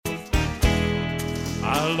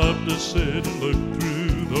I love to sit and look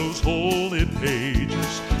through those holy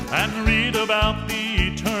pages and read about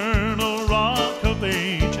the eternal Rock of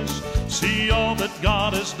Ages. See all that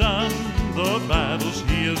God has done, the battles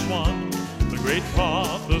He has won, the great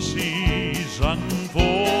prophecies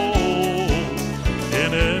unfold.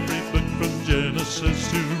 In every book from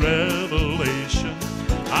Genesis to Revelation,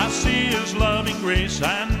 I see His loving grace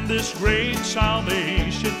and this great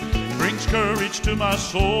salvation. Brings courage to my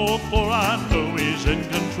soul, for I know He's in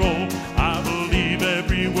control. I believe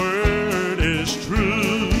every word is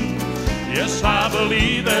true. Yes, I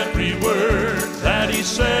believe every word that He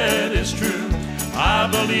said is true. I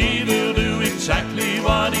believe He'll do exactly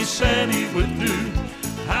what He said He would do.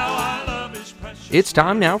 How I love His precious... It's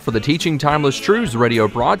time now for the Teaching Timeless Truths radio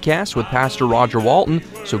broadcast with Pastor Roger Walton.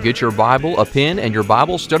 So get your Bible, a pen, and your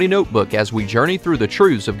Bible study notebook as we journey through the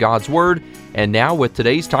truths of God's Word. And now with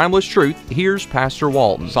today's Timeless Truth, here's Pastor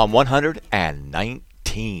Walton. Psalm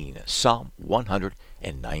 119. Psalm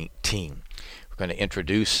 119. We're going to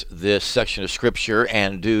introduce this section of Scripture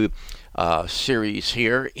and do a series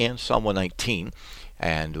here in Psalm 119.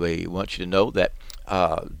 And we want you to know that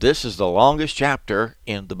this is the longest chapter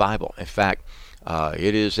in the Bible. In fact,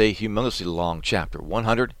 it is a humongously long chapter,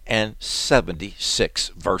 176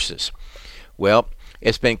 verses. Well,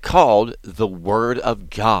 it's been called the Word of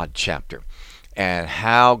God chapter. And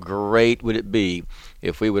how great would it be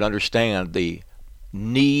if we would understand the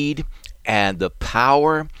need and the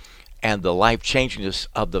power and the life-changingness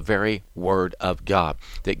of the very Word of God.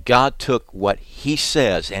 That God took what He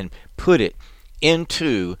says and put it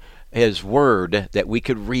into His Word that we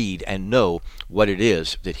could read and know what it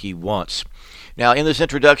is that He wants. Now, in this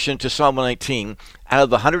introduction to Psalm 119, out of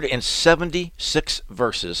the 176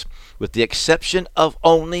 verses, with the exception of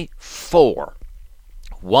only 4,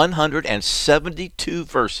 172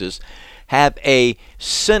 verses have a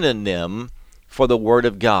synonym for the Word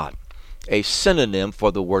of God. A synonym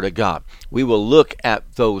for the Word of God. We will look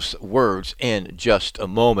at those words in just a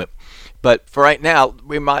moment. But for right now,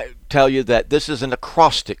 we might tell you that this is an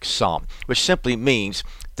acrostic psalm, which simply means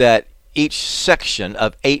that each section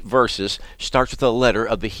of 8 verses starts with a letter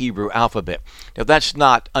of the Hebrew alphabet. Now, that's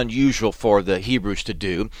not unusual for the Hebrews to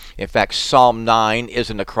do. In fact, Psalm 9 is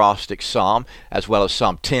an acrostic psalm, as well as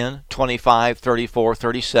Psalm 10, 25, 34,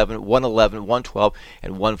 37, 111, 112,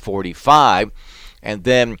 and 145. And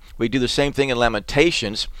then we do the same thing in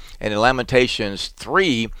Lamentations. And in Lamentations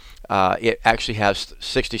 3, it actually has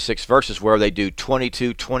 66 verses where they do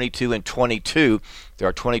 22, 22, and 22. There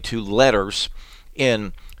are 22 letters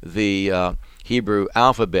in the Hebrew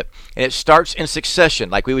alphabet. And it starts in succession,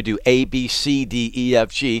 like we would do A, B, C, D, E,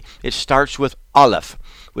 F, G. It starts with Aleph,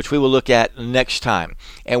 which we will look at next time,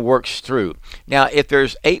 and works through. Now, if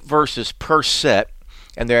there's 8 verses per set,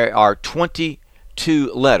 and there are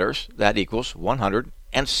 22 letters, that equals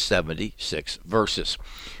 176 verses.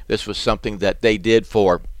 This was something that they did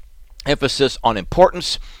for emphasis on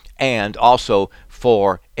importance and also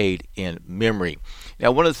for aid in memory.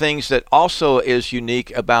 Now, one of the things that also is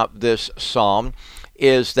unique about this psalm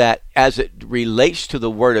is that as it relates to the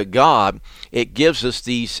Word of God, it gives us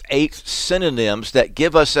these 8 synonyms that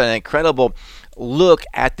give us an incredible look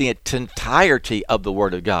at the entirety of the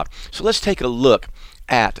Word of God. So let's take a look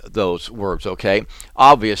at those words, okay?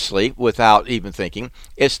 Obviously, without even thinking,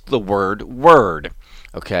 it's the word word,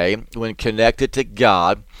 okay? When connected to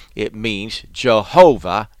God, it means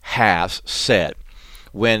Jehovah has said.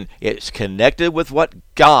 When it's connected with what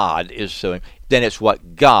God is doing, then it's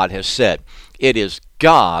what God has said. It is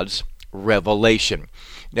God's revelation.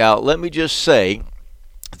 Now, let me just say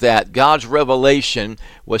that God's revelation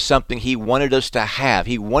was something He wanted us to have.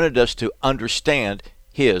 He wanted us to understand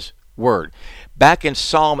His Word. Back in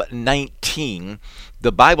Psalm 19,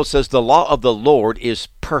 the Bible says, "The law of the Lord is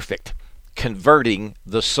perfect, converting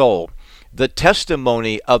the soul. The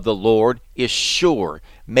testimony of the Lord is sure,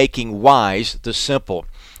 making wise the simple.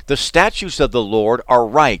 The statutes of the Lord are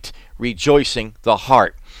right, rejoicing the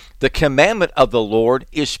heart. The commandment of the Lord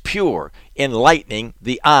is pure, enlightening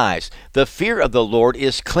the eyes. The fear of the Lord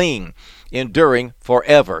is clean, enduring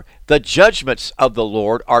forever. The judgments of the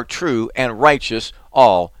Lord are true and righteous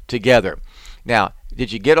altogether." Now,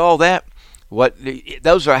 did you get all that?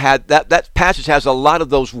 That passage has a lot of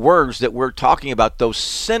those words that we're talking about, those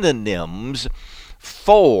synonyms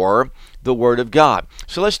for the Word of God.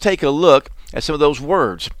 So let's take a look at some of those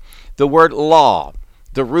words. The word law,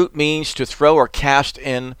 the root means to throw or cast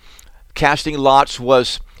in. Casting lots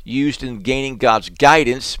was used in gaining God's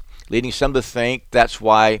guidance, leading some to think that's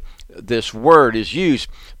why this word is used.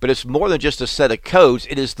 But it's more than just a set of codes.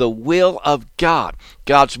 It is the will of God,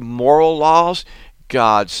 God's moral laws,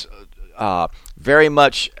 God's very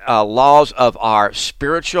much laws of our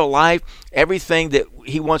spiritual life. Everything that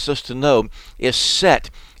he wants us to know is set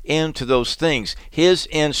into those things. His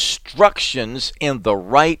instructions in the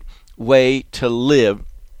right way to live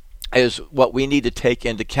is what we need to take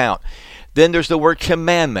into account. Then there's the word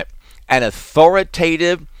commandment, an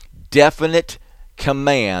authoritative, definite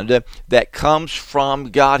command that comes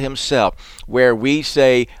from God himself, where we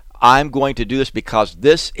say, I'm going to do this because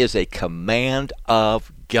this is a command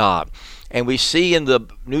of God. And we see in the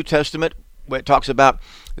New Testament when it talks about,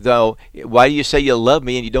 though, why do you say you love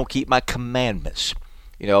me and you don't keep my commandments?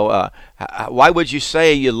 Why would you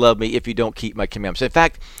say you love me if you don't keep my commandments? In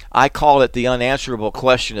fact, I call it the unanswerable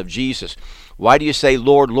question of Jesus. Why do you say,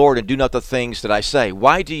 Lord, Lord, and do not the things that I say?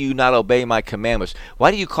 Why do you not obey my commandments?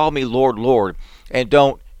 Why do you call me Lord, Lord, and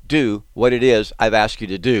don't do what it is I've asked you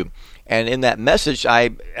to do? And in that message,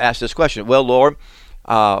 I asked this question. Well, Lord,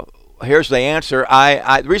 here's the answer.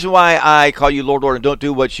 The reason why I call you Lord, Lord, and don't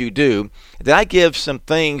do what you do, then I give some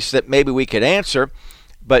things that maybe we could answer,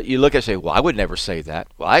 but you look and say, well, I would never say that.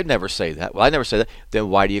 Well, I'd never say that. Well, I'd never say that. Then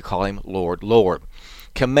why do you call him Lord, Lord?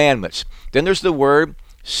 Commandments. Then there's the word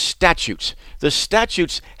statutes. The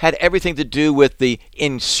statutes had everything to do with the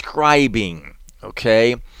inscribing,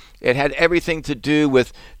 okay? It had everything to do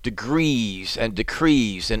with degrees and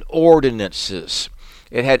decrees and ordinances.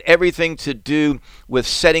 It had everything to do with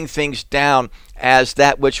setting things down as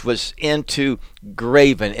that which was into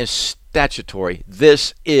graven and statutory.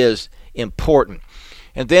 This is important.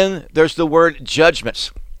 And then there's the word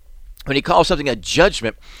judgments. When he calls something a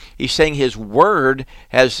judgment, he's saying his word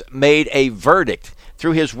has made a verdict.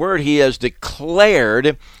 Through his word, he has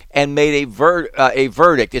declared and made a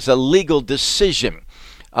verdict. It's a legal decision.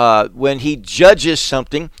 When he judges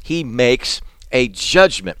something, he makes a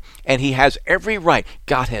judgment. And he has every right,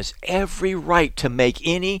 God has every right to make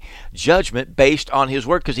any judgment based on his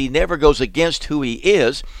word, because he never goes against who he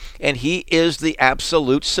is, and he is the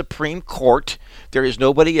absolute supreme court. There is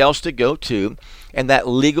nobody else to go to, and that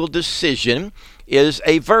legal decision is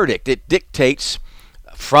a verdict. It dictates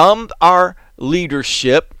from our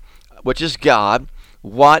leadership, which is God,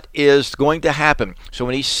 what is going to happen. So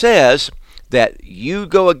when he says that you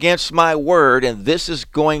go against my word and this is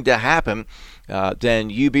going to happen, then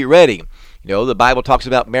you be ready. The Bible talks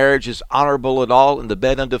about marriage is honorable and all, and the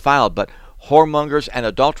bed undefiled, but whoremongers and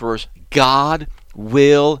adulterers, God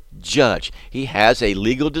will judge. He has a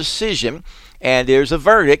legal decision, and there's a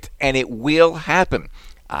verdict, and it will happen.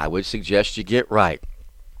 I would suggest you get right.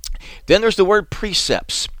 Then there's the word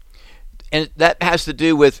precepts, and that has to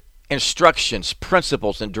do with instructions,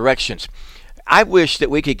 principles, and directions. I wish that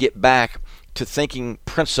we could get back to thinking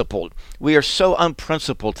principled. We are so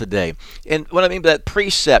unprincipled today. And what I mean by that,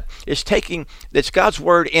 precept is taking, it's God's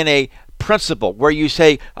word in a principle where you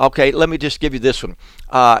say, okay, let me just give you this one.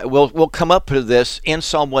 We'll come up to this in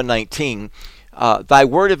Psalm 119. Thy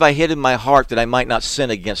word have I hid in my heart that I might not sin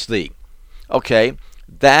against thee. Okay,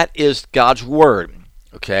 that is God's word.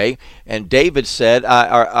 Okay, and David said,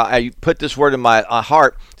 I put this word in my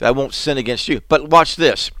heart that I won't sin against you. But watch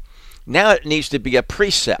this. Now it needs to be a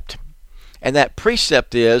precept. And that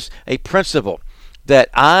precept is a principle that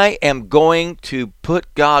I am going to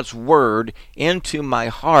put God's word into my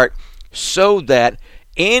heart so that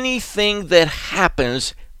anything that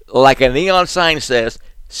happens, like a neon sign says,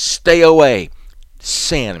 stay away,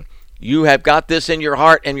 sin. You have got this in your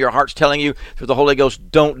heart, and your heart's telling you through the Holy Ghost,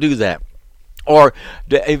 don't do that. Or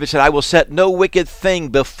David said, I will set no wicked thing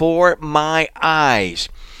before my eyes.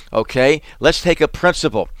 Okay, let's take a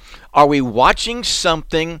principle. Are we watching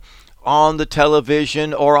something on the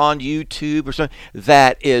television or on YouTube or something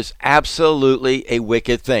that is absolutely a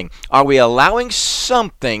wicked thing? Are we allowing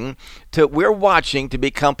something we're watching to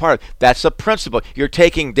become part of it? That's a principle. You're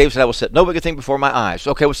taking, David said, I will set no wicked thing before my eyes.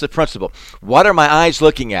 Okay, what's the principle? What are my eyes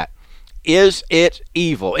looking at? Is it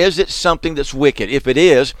evil? Is it something that's wicked? If it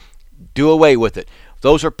is, do away with it.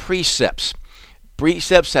 Those are precepts.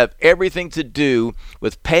 Precepts have everything to do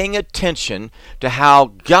with paying attention to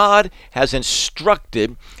how God has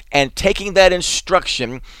instructed and taking that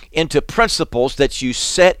instruction into principles that you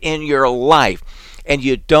set in your life, and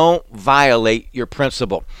you don't violate your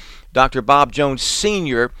principle. Dr. Bob Jones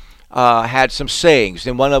Sr. Had some sayings,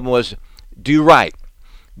 and one of them was, do right.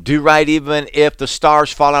 Do right even if the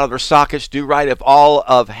stars fall out of their sockets. Do right if all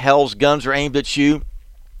of hell's guns are aimed at you.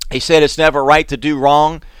 He said it's never right to do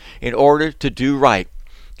wrong in order to do right.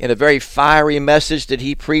 In a very fiery message that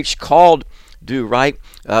he preached called Do Right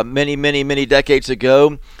many decades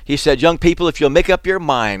ago, he said, young people, if you'll make up your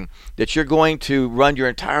mind that you're going to run your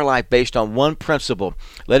entire life based on one principle,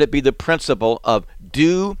 let it be the principle of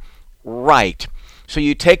do right. So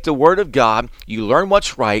you take the Word of God, you learn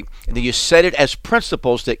what's right, and then you set it as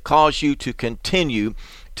principles that cause you to continue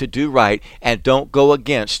to do right and don't go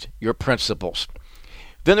against your principles.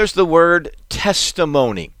 Then there's the word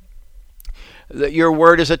testimony. Your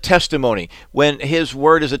word is a testimony. When His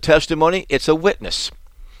word is a testimony, it's a witness.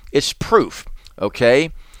 It's proof,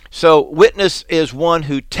 okay? So witness is one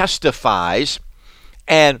who testifies,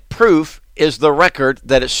 and proof is the record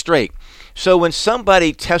that is straight. So when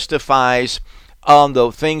somebody testifies on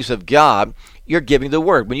the things of God, you're giving the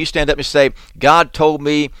word. When you stand up and say, God told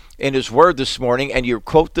me in His word this morning, and you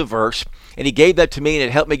quote the verse, and He gave that to me, and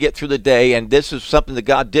it helped me get through the day, and this is something that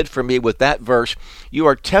God did for me with that verse, you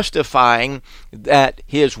are testifying that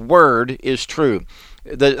His word is true.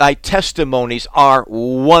 Thy testimonies are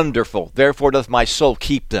wonderful, therefore doth my soul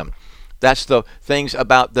keep them. That's the things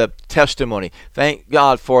about the testimony. Thank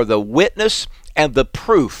God for the witness and the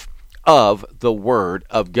proof of the Word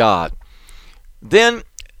of God. Then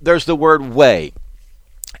there's the word way,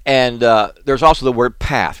 and there's also the word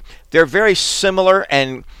path. They're very similar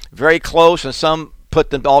and very close, and some put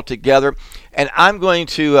them all together. And I'm going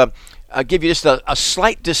to give you just a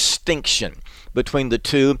slight distinction between the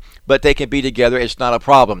two, but they can be together. It's not a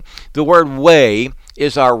problem. The word way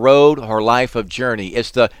is our road or life of journey. It's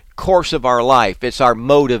the course of our life. It's our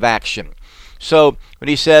mode of action. So when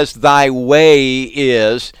he says thy way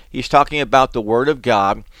is, he's talking about the Word of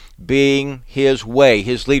God being his way,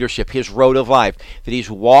 his leadership, his road of life, that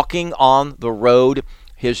he's walking on the road.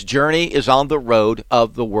 His journey is on the road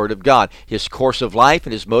of the Word of God. His course of life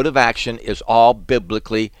and his mode of action is all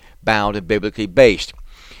biblically bound and biblically based.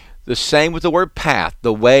 The same with the word path,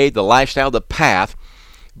 the way, the lifestyle, the path,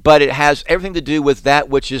 but it has everything to do with that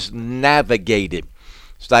which is navigated.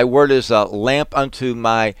 So thy word is a lamp unto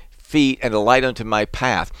my feet and a light unto my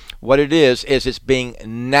path. What it is it's being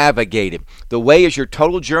navigated. The way is your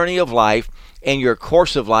total journey of life and your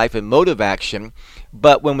course of life and mode of action.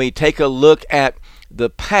 But when we take a look at the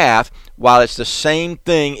path, while it's the same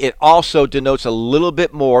thing, it also denotes a little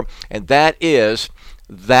bit more, and that is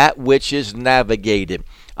that which is navigated.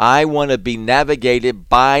 I want to be navigated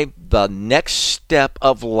by the next step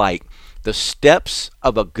of light. The steps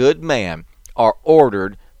of a good man are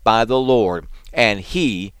ordered by the Lord, and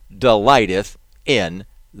He delighteth in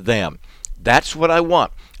them. That's what I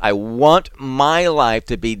want. I want my life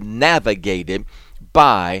to be navigated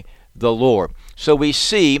by the Lord. So we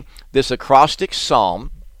see this acrostic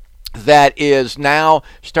psalm that is now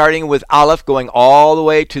starting with Aleph, going all the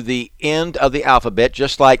way to the end of the alphabet,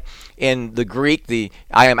 just like in the Greek,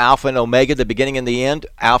 I am Alpha and Omega, the beginning and the end.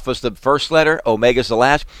 Alpha is the first letter, Omega is the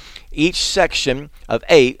last. Each section of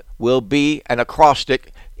 8 will be an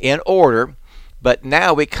acrostic in order. But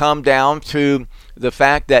now we come down to the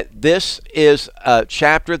fact that this is a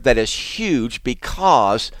chapter that is huge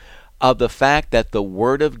because of the fact that the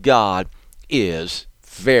Word of God is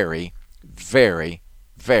very, very,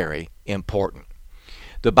 very important.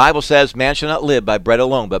 The Bible says, man shall not live by bread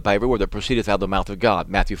alone, but by every word that proceedeth out of the mouth of God.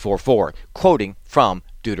 Matthew 4:4, quoting from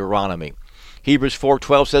Deuteronomy. Hebrews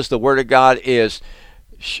 4:12 says the Word of God is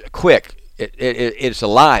quick. It's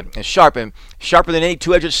alive and sharper than any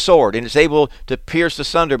two-edged sword, and it's able to pierce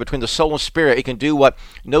asunder between the soul and spirit. It can do what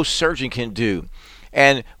no surgeon can do.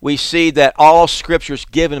 And we see that all Scripture is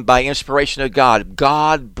given by inspiration of God.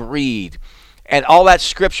 God breathed. And all that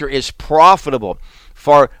Scripture is profitable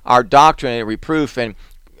for our doctrine and reproof and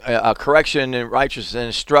correction and righteousness and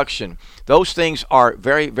instruction. Those things are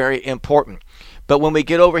very, very important. But when we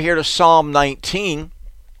get over here to Psalm 19,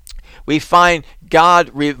 we find God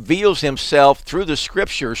reveals Himself through the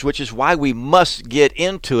Scriptures, which is why we must get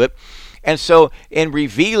into it. And so in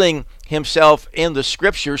revealing Himself in the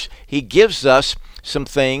Scriptures, He gives us some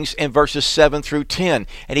things in verses 7 through 10.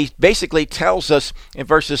 And He basically tells us in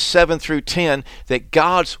verses 7 through 10 that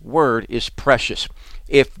God's Word is precious.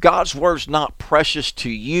 If God's Word's not precious to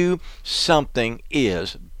you, something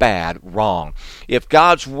is bad, wrong. If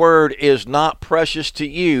God's Word is not precious to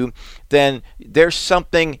you, then there's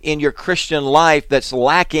something in your Christian life that's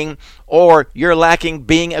lacking, or you're lacking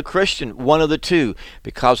being a Christian, one of the two,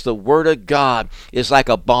 because the Word of God is like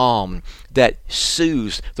a balm that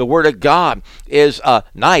soothes. The Word of God is a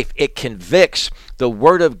knife. It convicts. The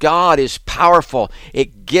Word of God is powerful.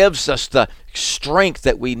 It gives us the strength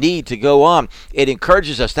that we need to go on. It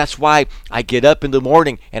encourages us. That's why I get up in the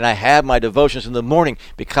morning and I have my devotions in the morning,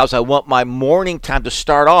 because I want my morning time to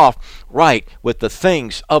start off right with the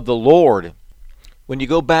things of the Lord. when you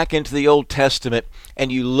go back into the Old Testament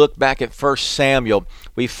and you look back at 1 Samuel,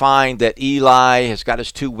 we find that Eli has got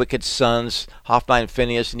his 2 wicked sons, Hophni and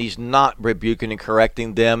Phinehas, and he's not rebuking and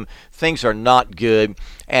correcting them. Things are not good.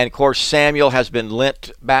 And of course, Samuel has been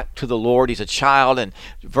lent back to the Lord. He's a child. And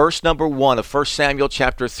verse number 1 of 1 Samuel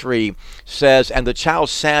chapter 3 says, "And the child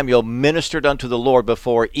Samuel ministered unto the Lord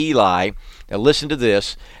before Eli." Now listen to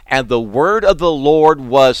this. "And the word of the Lord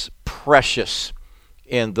was precious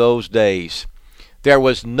in those days. There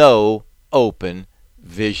was no open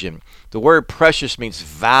vision." The word precious means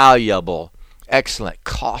valuable, excellent,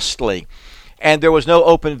 costly. And there was no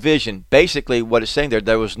open vision. Basically, what it's saying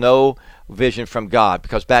there was no vision from God.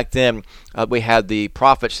 Because back then, we had the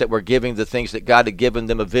prophets that were giving the things that God had given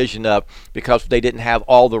them a vision of, because they didn't have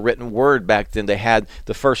all the written word back then. They had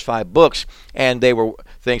the first 5 books, and they were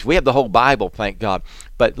things. We have the whole Bible, thank God.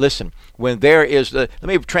 But listen, when there is let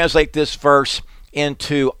me translate this verse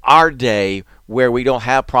into our day where we don't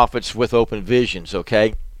have prophets with open visions,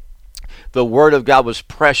 okay? The word of God was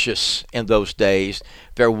precious in those days.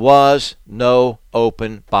 There was no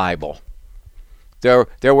open Bible. There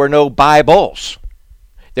were no Bibles.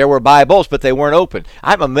 There were Bibles, but they weren't open.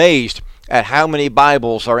 I'm amazed at how many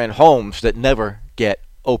Bibles are in homes that never get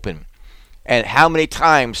open. And how many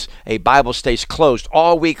times a Bible stays closed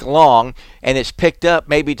all week long and it's picked up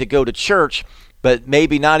maybe to go to church, but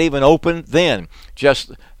maybe not even open then.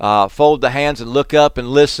 Just fold the hands and look up and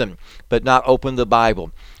listen, but not open the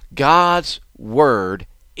Bible. God's word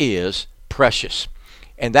is precious.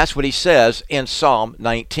 And that's what he says in Psalm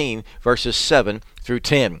 19, verses 7 through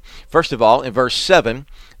 10. First of all, in verse 7,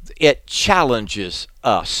 it challenges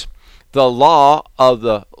us. The law of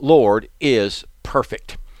the Lord is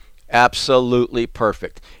perfect. Absolutely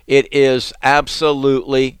perfect. It is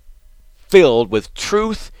absolutely filled with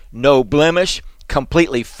truth, no blemish,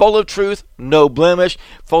 completely full of truth, no blemish,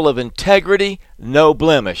 full of integrity, no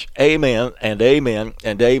blemish. Amen and amen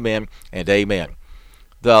and amen and amen.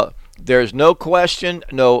 There's no question,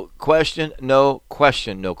 no question, no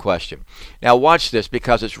question, no question. Now watch this,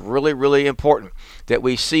 because it's really, really important that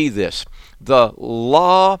we see this. The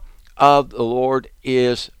law of the Lord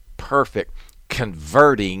is perfect,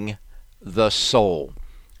 converting the soul.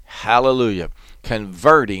 Hallelujah.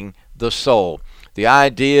 Converting the soul. The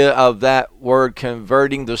idea of that word,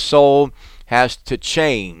 converting the soul, has to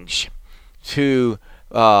change, to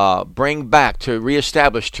bring back, to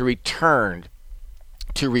reestablish, to return,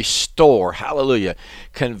 to restore. Hallelujah.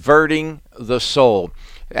 Converting the soul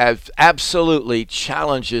absolutely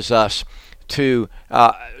challenges us to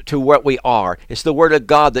what we are. It's the word of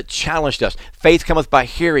God that challenged us. Faith cometh by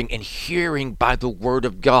hearing, and hearing by the word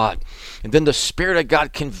of God. And then the Spirit of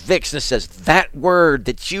God convicts and says, that word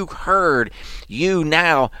that you heard, you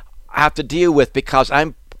now have to deal with, because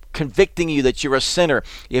I'm convicting you that you're a sinner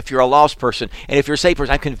if you're a lost person. And if you're a saved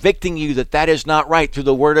person, I'm convicting you that that is not right through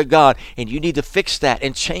the word of God, and you need to fix that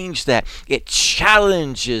and change that. It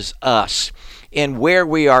challenges us in where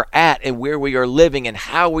we are at and where we are living and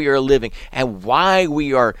how we are living and why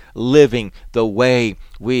we are living the way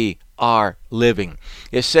we are living.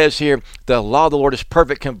 It says here, the law of the Lord is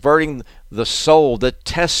perfect, converting the soul. The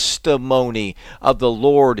testimony of the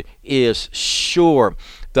Lord is sure.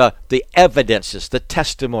 The evidences, the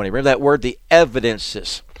testimony. Remember that word, the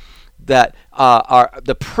evidences that are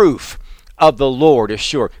the proof of the Lord is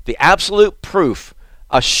sure. The absolute proof,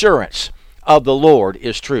 assurance of the Lord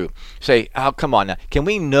is true. Say, oh, come on now. Can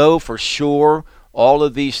we know for sure all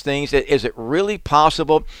of these things? Is it really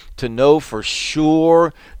possible to know for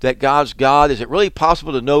sure that God's God? Is it really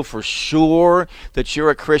possible to know for sure that you're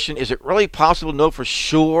a Christian? Is it really possible to know for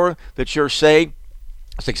sure that you're saved?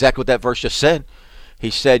 That's exactly what that verse just said. He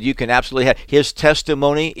said you can absolutely have. His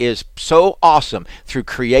testimony is so awesome through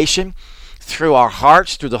creation, through our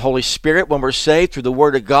hearts, through the Holy Spirit when we're saved, through the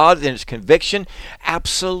Word of God and its conviction.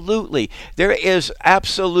 Absolutely. There is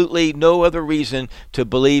absolutely no other reason to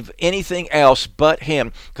believe anything else but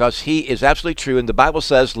Him, because He is absolutely true. And the Bible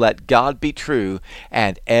says, let God be true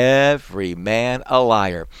and every man a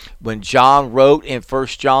liar. When John wrote in 1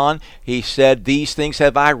 John, he said, these things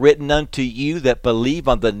have I written unto you that believe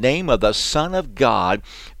on the name of the Son of God,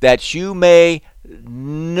 that you may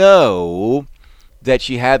know that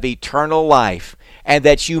you have eternal life, and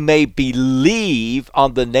that you may believe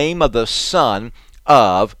on the name of the Son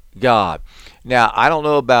of God. Now, I don't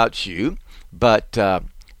know about you, but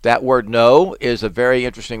that word know is a very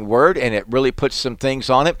interesting word, and it really puts some things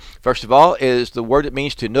on it. First of all, is the word that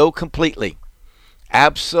means to know completely.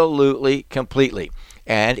 Absolutely completely.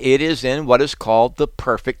 And it is in what is called the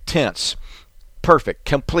perfect tense. Perfect,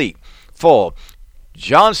 complete, full.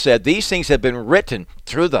 John said these things have been written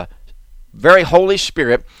through the very Holy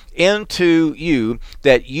Spirit into you,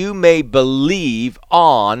 that you may believe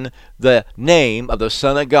on the name of the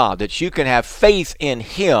Son of God, that you can have faith in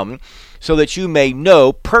him, so that you may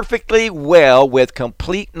know perfectly well with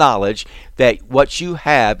complete knowledge that what you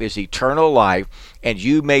have is eternal life, and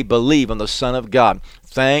you may believe on the Son of God.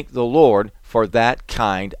 Thank the Lord for that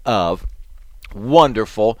kind of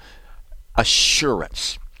wonderful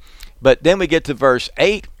assurance. But then we get to verse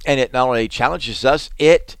 8, and it not only challenges us,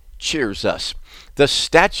 it cheers us. The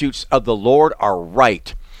statutes of the Lord are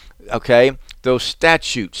right. Okay? Those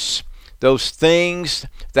statutes, those things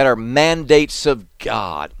that are mandates of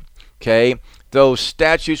God. Okay? Those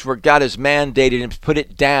statutes where God has mandated and put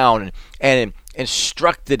it down and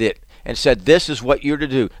instructed it and said, this is what you're to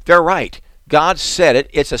do. They're right. God said it.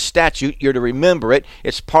 It's a statute. You're to remember it.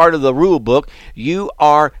 It's part of the rule book. You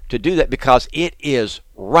are to do that because it is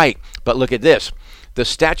right. But look at this. The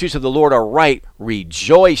statutes of the Lord are right,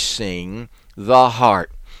 rejoicing the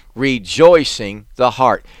heart. Rejoicing the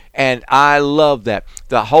heart. And I love that.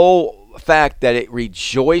 The whole fact that it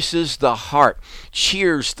rejoices the heart,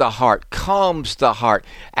 cheers the heart, calms the heart,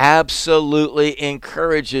 absolutely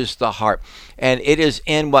encourages the heart. And it is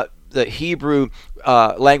in what the Hebrew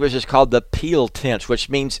language is called the Peel tense, which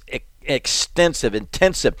means extensive,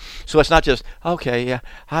 intensive. So it's not just, okay, yeah,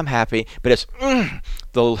 I'm happy, but it's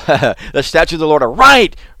the statutes of the Lord are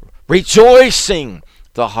right, rejoicing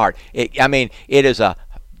the heart. It is a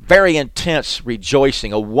very intense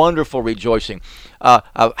rejoicing, a wonderful rejoicing,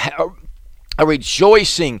 a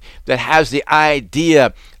rejoicing that has the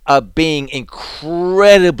idea of being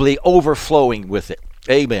incredibly overflowing with it.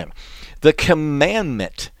 Amen. The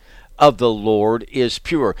commandment of the Lord is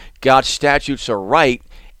pure. God's statutes are right,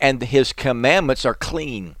 and his commandments are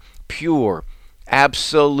clean, pure,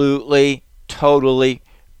 absolutely, totally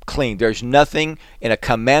clean. There's nothing in a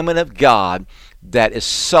commandment of God that is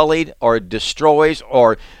sullied or destroys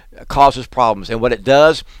or causes problems. And what it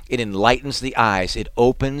does, it enlightens the eyes. It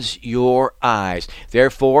opens your eyes.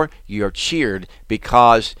 Therefore, you're cheered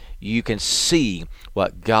because you can see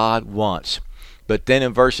what God wants. But then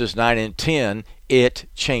in verses 9 and 10, it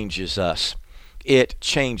changes us. It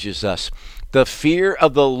changes us. The fear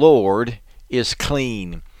of the Lord is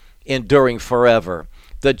clean, enduring forever.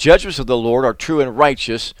 The judgments of the Lord are true and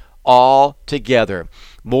righteous altogether.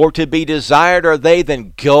 More to be desired are they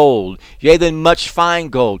than gold, yea, than much fine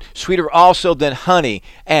gold, sweeter also than honey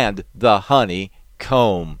and the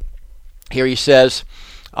honeycomb. Here he says,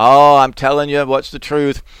 oh, I'm telling you what's the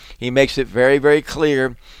truth. He makes it very, very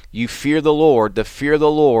clear. You fear the Lord. The fear of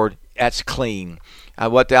the Lord, that's clean.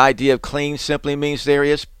 What the idea of clean simply means there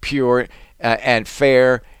is pure and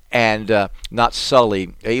fair and not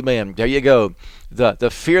sullied. Amen. There you go.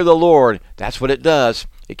 The fear of the Lord, that's what it does.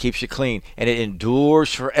 It keeps you clean, and it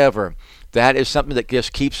endures forever. That is something that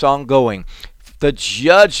just keeps on going. The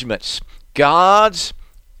judgments, God's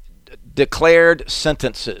declared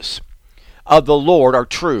sentences of the Lord are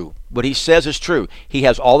true. What he says is true. He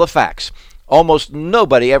has all the facts. Almost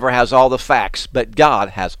nobody ever has all the facts, but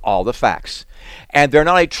God has all the facts. And they're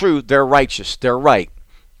not only true, they're righteous. They're right.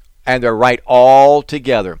 And they're right all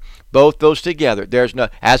together. Both those together. There's no,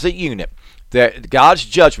 as a unit. God's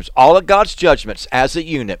judgments, all of God's judgments as a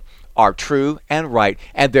unit are true and right,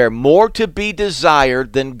 and they're more to be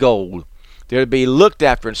desired than gold. They're to be looked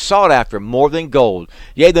after and sought after more than gold.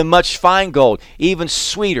 Yea, than much fine gold, even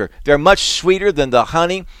sweeter. They're much sweeter than the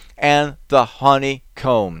honey and the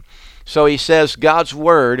honeycomb. So he says God's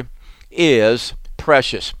word is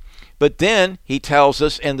precious. But then he tells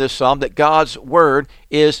us in this psalm that God's word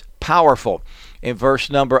is powerful. In verse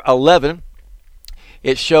number 11,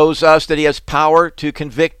 it shows us that he has power to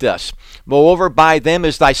convict us. Moreover, by them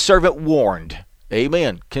is thy servant warned.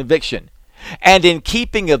 Amen. Conviction. And in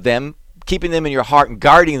keeping them in your heart and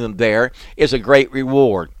guarding them there is a great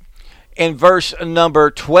reward. In verse number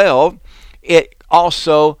 12, it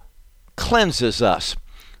also cleanses us.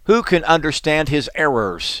 Who can understand his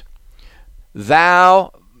errors?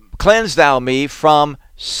 Cleanse thou me from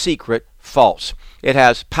secret faults. It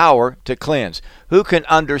has power to cleanse. Who can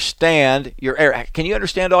understand your error? Can you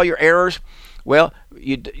understand all your errors? Well,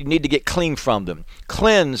 you need to get clean from them.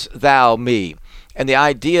 Cleanse thou me. And the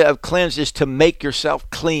idea of cleanse is to make yourself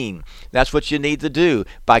clean. That's what you need to do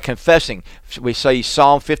by confessing. We say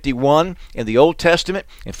Psalm 51 in the Old Testament,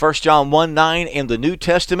 and 1 John 1:9 in the New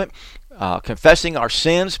Testament, confessing our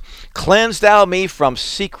sins. Cleanse thou me from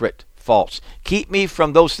secret faults. Keep me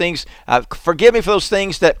from those things. Forgive me for those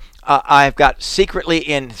things that I've got secretly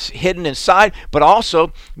hidden inside, but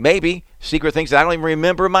also maybe secret things that I don't even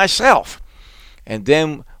remember myself. And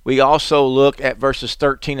then we also look at verses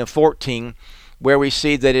 13 and 14, where we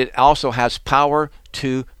see that it also has power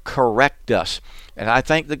to correct us. And I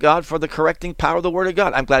thank the God for the correcting power of the Word of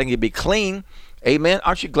God. I'm glad I can be clean. Amen.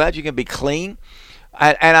 Aren't you glad you can be clean?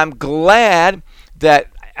 And I'm glad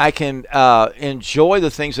that I can enjoy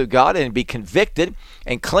the things of God and be convicted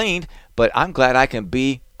and cleaned, but I'm glad I can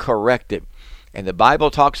be corrected. And the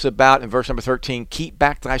Bible talks about, in verse number 13, keep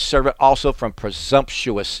back thy servant also from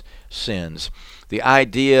presumptuous sins. The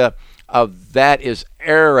idea of that is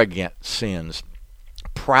arrogant sins,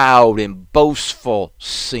 proud and boastful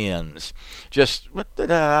sins. Just,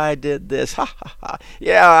 I did this. Ha, ha, ha.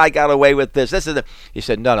 Yeah, I got away with this. He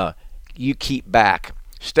said, no, you keep back.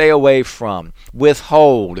 Stay away from,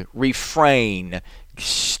 withhold, refrain,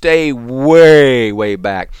 stay way, way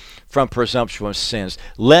back from presumptuous sins.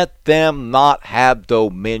 Let them not have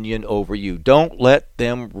dominion over you. Don't let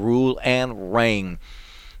them rule and reign.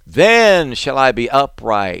 Then shall I be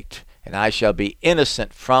upright, and I shall be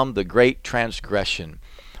innocent from the great transgression.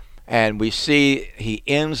 And we see he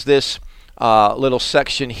ends this little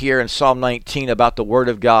section here in Psalm 19 about the Word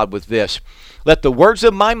of God with this. Let the words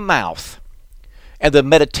of my mouth and the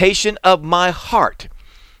meditation of my heart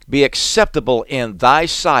be acceptable in thy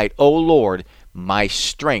sight, O Lord, my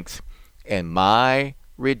strength and my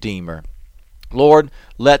Redeemer. Lord,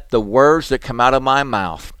 let the words that come out of my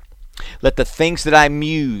mouth, let the things that I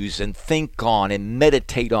muse and think on and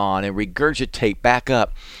meditate on and regurgitate back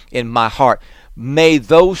up in my heart, may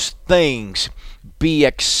those things be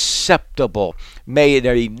acceptable. May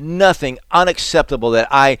there be nothing unacceptable that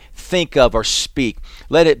I think of or speak.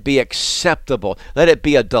 Let it be acceptable. Let it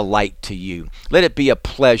be a delight to you. Let it be a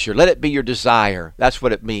pleasure. Let it be your desire. That's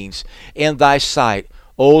what it means. In thy sight,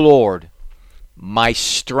 O Lord, my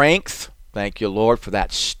strength. Thank you, Lord, for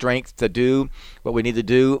that strength to do what we need to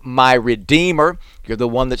do. My Redeemer. You're the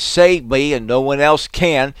one that saved me and no one else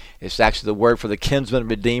can. It's actually the word for the kinsman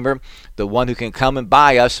redeemer, the one who can come and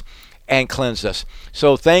buy us and cleanse us.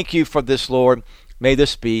 So thank you for this, Lord. May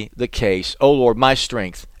this be the case. O Lord, my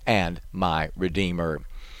strength and my Redeemer.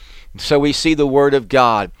 So we see the Word of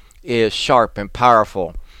God is sharp and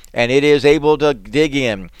powerful, and it is able to dig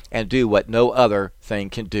in and do what no other thing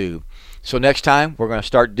can do. So next time, we're going to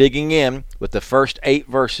start digging in with the first 8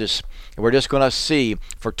 verses, and we're just going to see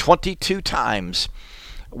for 22 times,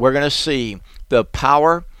 we're going to see the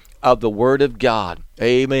power of the Word of God.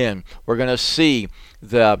 Amen. We're going to see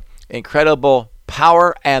the incredible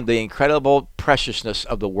power and the incredible preciousness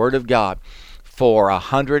of the Word of God for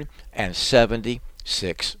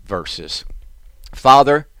 176 verses.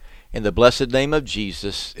 Father, in the blessed name of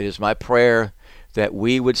Jesus, it is my prayer that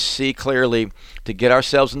we would see clearly to get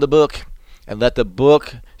ourselves in the book and let the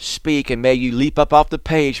book speak, and may you leap up off the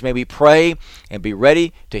page. May we pray and be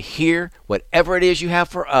ready to hear whatever it is you have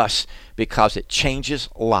for us, because it changes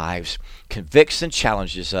lives, convicts and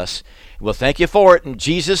challenges us. We'll thank you for it in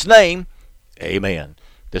Jesus' name. Amen.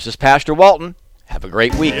 This is Pastor Walton. Have a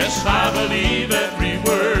great week. Yes, I believe every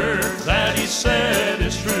word that he said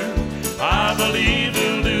is true. I believe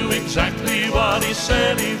he'll do exactly what he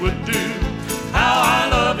said he would do. How I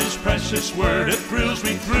love his precious word, it thrills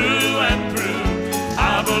me through and through.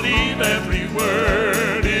 I believe every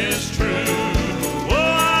word is true. Oh,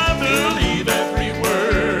 I believe every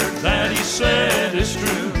word that he said is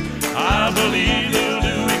true. I believe he'll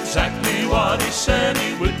do exactly what he said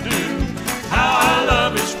he would do. How I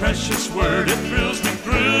love his precious word, it thrills me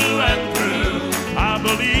through and through. I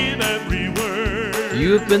believe every word.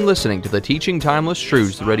 You have been listening to the Teaching Timeless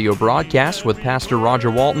Truths radio broadcast with Pastor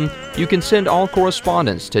Roger Walton. You can send all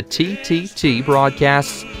correspondence to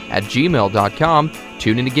tttbroadcasts@gmail.com.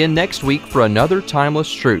 Tune in again next week for another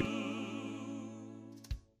Timeless Truth.